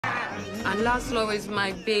And Laszlo is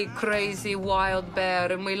my big, crazy, wild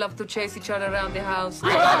bear, and we love to chase each other around the house.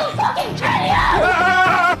 I want to fucking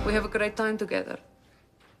kill you! We have a great time together.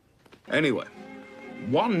 Anyway,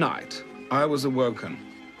 one night, I was awoken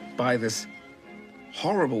by this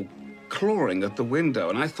horrible clawing at the window,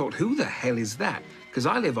 and I thought, who the hell is that? Because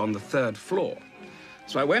I live on the 3rd floor.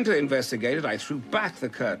 So I went to investigate it. I threw back the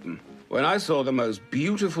curtain when I saw the most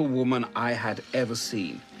beautiful woman I had ever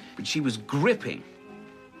seen. But she was gripping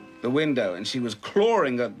the window, and she was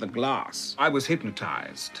clawing at the glass. I was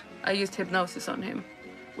hypnotized. I used hypnosis on him.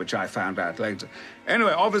 Which I found out later.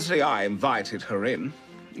 Anyway, obviously I invited her in.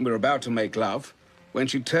 We were about to make love when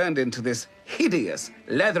she turned into this hideous,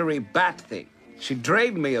 leathery bat thing. She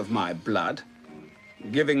drained me of my blood,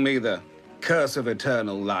 giving me the curse of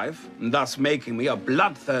eternal life, and thus making me a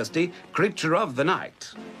bloodthirsty creature of the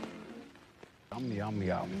night. Yum, yum,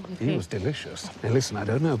 yum. He was delicious. Now, listen, I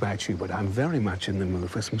don't know about you, but I'm very much in the mood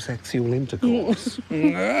for some sexual intercourse.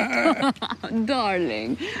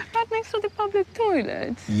 Darling, right next to the public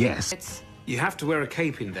toilet. Yes. You have to wear a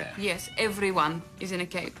cape in there. Yes, everyone is in a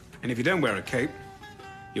cape. And if you don't wear a cape,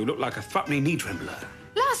 you'll look like a fuck-me knee trembler.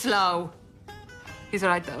 Laszlo! He's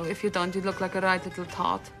right, though. If you don't, you look like a right little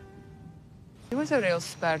tot. He was a real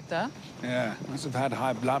Sparta. Yeah, must have had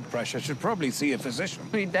high blood pressure. Should probably see a physician.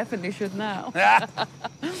 We definitely should now.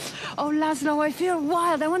 Oh, Laszlo, I feel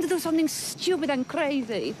wild. I want to do something stupid and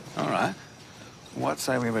crazy. All right. What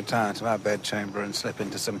say we return to our bedchamber and slip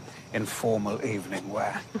into some informal evening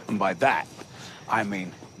wear? And by that, I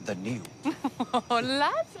mean the new. Oh,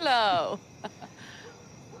 Laszlo!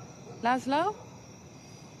 Laszlo?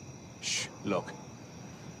 Shh, look.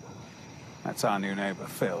 That's our new neighbor,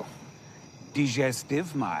 Phil.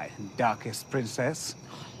 Digestive, my darkest princess.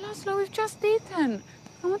 Oh, Laszlo, we've just eaten.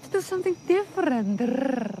 I want to do something different.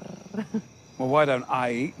 Well, why don't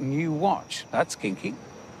I eat and you watch? That's kinky.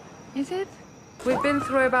 Is it? We've been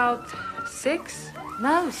through about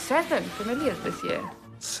 7 familiars this year.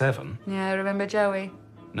 7? Yeah, remember Joey?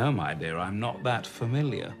 No, my dear, I'm not that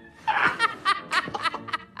familiar.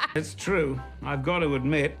 It's true. I've got to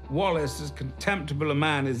admit, Wallace, as contemptible a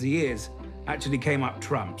man as he is, actually came up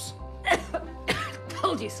trumps.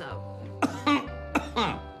 Told you so.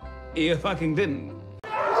 You fucking didn't.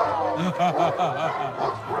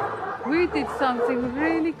 We did something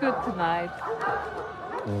really good tonight.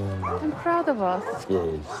 I'm proud of us.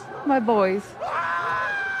 Yes. My boys.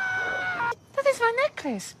 That is my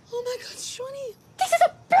necklace. Oh my God, Shwani. This is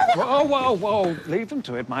a bloody... Whoa, whoa, whoa. Leave them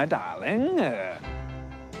to it, my darling.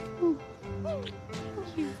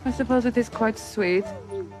 I suppose it is quite sweet.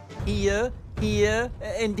 Here, here,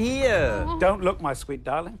 and here. Don't look, my sweet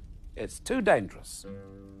darling. It's too dangerous.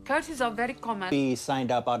 Curses are very common. Be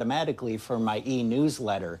signed up automatically for my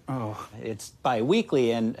e-newsletter. Oh. It's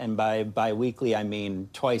bi-weekly, and by bi-weekly, I mean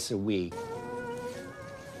twice a week.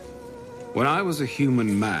 When I was a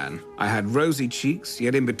human man, I had rosy cheeks,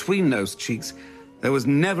 yet in between those cheeks, there was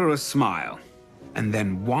never a smile. And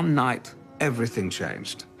then one night, everything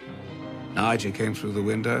changed. Nadja came through the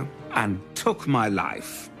window and took my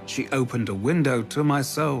life. She opened a window to my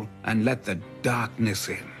soul and let the darkness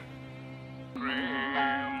in.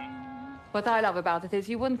 What I love about it is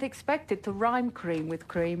you wouldn't expect it to rhyme cream with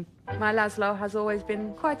cream. My Laszlo has always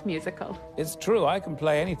been quite musical. It's true, I can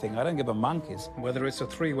play anything. I don't give a monkeys. Whether it's a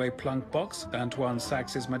three-way plunk box, Antoine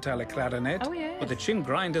Sax's metallic clarinet, Oh, yes. or the Chin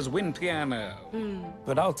Grinder's wind piano.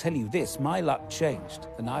 But I'll tell you this, my luck changed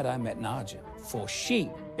the night I met Nadja. For she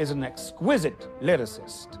is an exquisite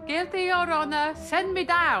lyricist. Guilty, Your Honor. Send me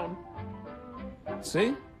down.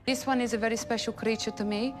 See? This one is a very special creature to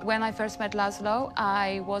me. When I first met Laszlo,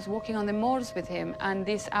 I was walking on the moors with him, and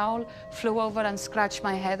this owl flew over and scratched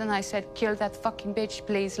my head, and I said, kill that fucking bitch,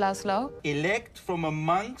 please, Laszlo. Elect from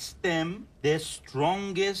amongst them their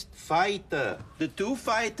strongest fighter. The two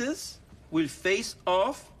fighters will face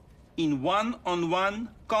off in one-on-one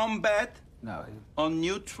combat No. on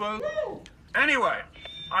neutral. Anyway,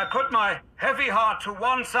 I put my heavy heart to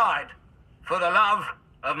one side for the love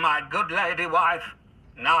of my good lady wife,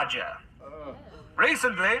 Nadja.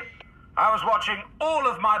 Recently, I was watching all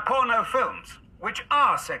of my porno films, which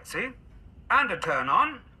are sexy and a turn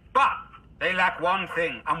on, but they lack one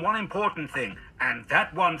thing, and one important thing, and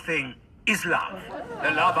that one thing is love.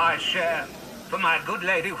 The love I share for my good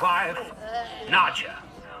lady wife, Nadja.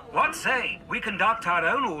 What say we conduct our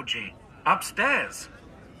own orgy upstairs?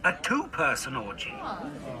 A two-person orgy.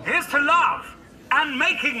 Here's to love and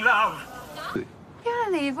making love. You're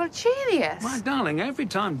an evil genius. My darling, every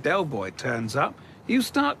time Del Boy turns up, you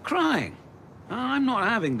start crying. I'm not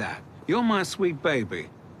having that. You're my sweet baby,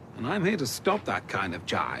 and I'm here to stop that kind of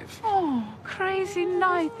jive. Oh, crazy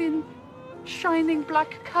knight in shining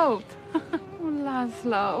black coat.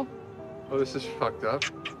 Laszlo. Oh, this is fucked up.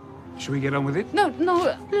 Should we get on with it? No,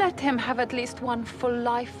 no, let him have at least one full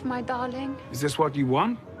life, my darling. Is this what you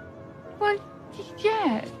want? Well,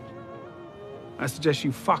 yeah. I suggest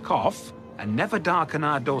you fuck off and never darken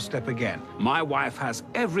our doorstep again. My wife has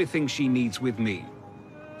everything she needs with me.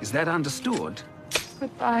 Is that understood?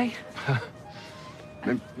 Goodbye.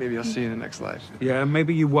 Maybe I'll see you in the next life. Yeah,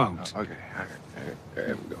 maybe you won't. Okay.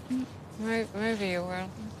 There we go. Maybe you will.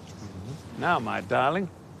 Now, my darling,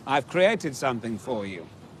 I've created something for you.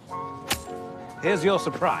 Here's your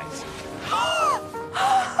surprise.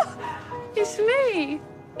 It's me.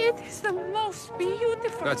 It is the most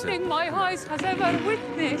beautiful thing my eyes has ever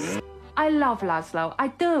witnessed. I love Laszlo, I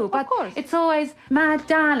do, but it's always, my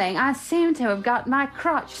darling, I seem to have got my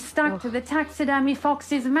crotch stuck to the taxidermy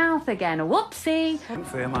fox's mouth again. Whoopsie. Don't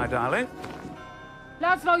fear, my darling.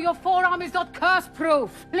 Laszlo, your forearm is not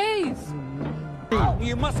curse-proof. Please.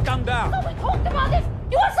 You must come down. We talked about this.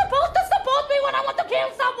 You are supposed to support me when I want to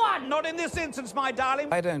kill someone. Not in this instance, my darling.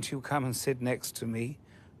 Why don't you come and sit next to me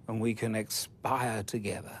and we can expire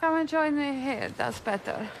together? Come and join me here. That's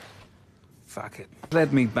better. Fuck it.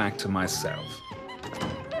 Led me back to myself.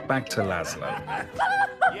 Back to Laszlo.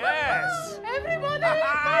 Yes! Everybody,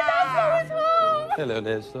 my Laszlo is home. Hello,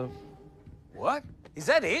 Laszlo. What? Is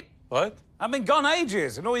that it? What? I've been gone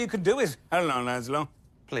ages, and all you can do is... Hello, Laszlo.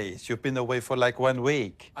 Please, you've been away for like 1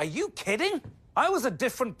 week. Are you kidding? I was a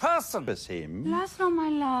different person. It's him. Laszlo, my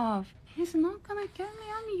love. He's not gonna kill me.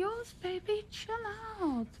 I'm yours, baby. Chill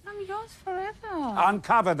out. I'm yours forever.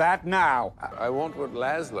 Uncover that now. I want what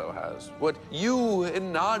Laszlo has. What you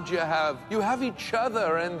and Nadja have. You have each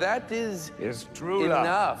other, and that is... It's true love.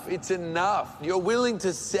 enough. It's enough. You're willing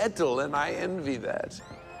to settle, and I envy that.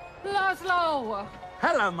 Laszlo!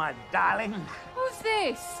 Hello, my darling. Who's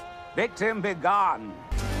this? Victim be gone.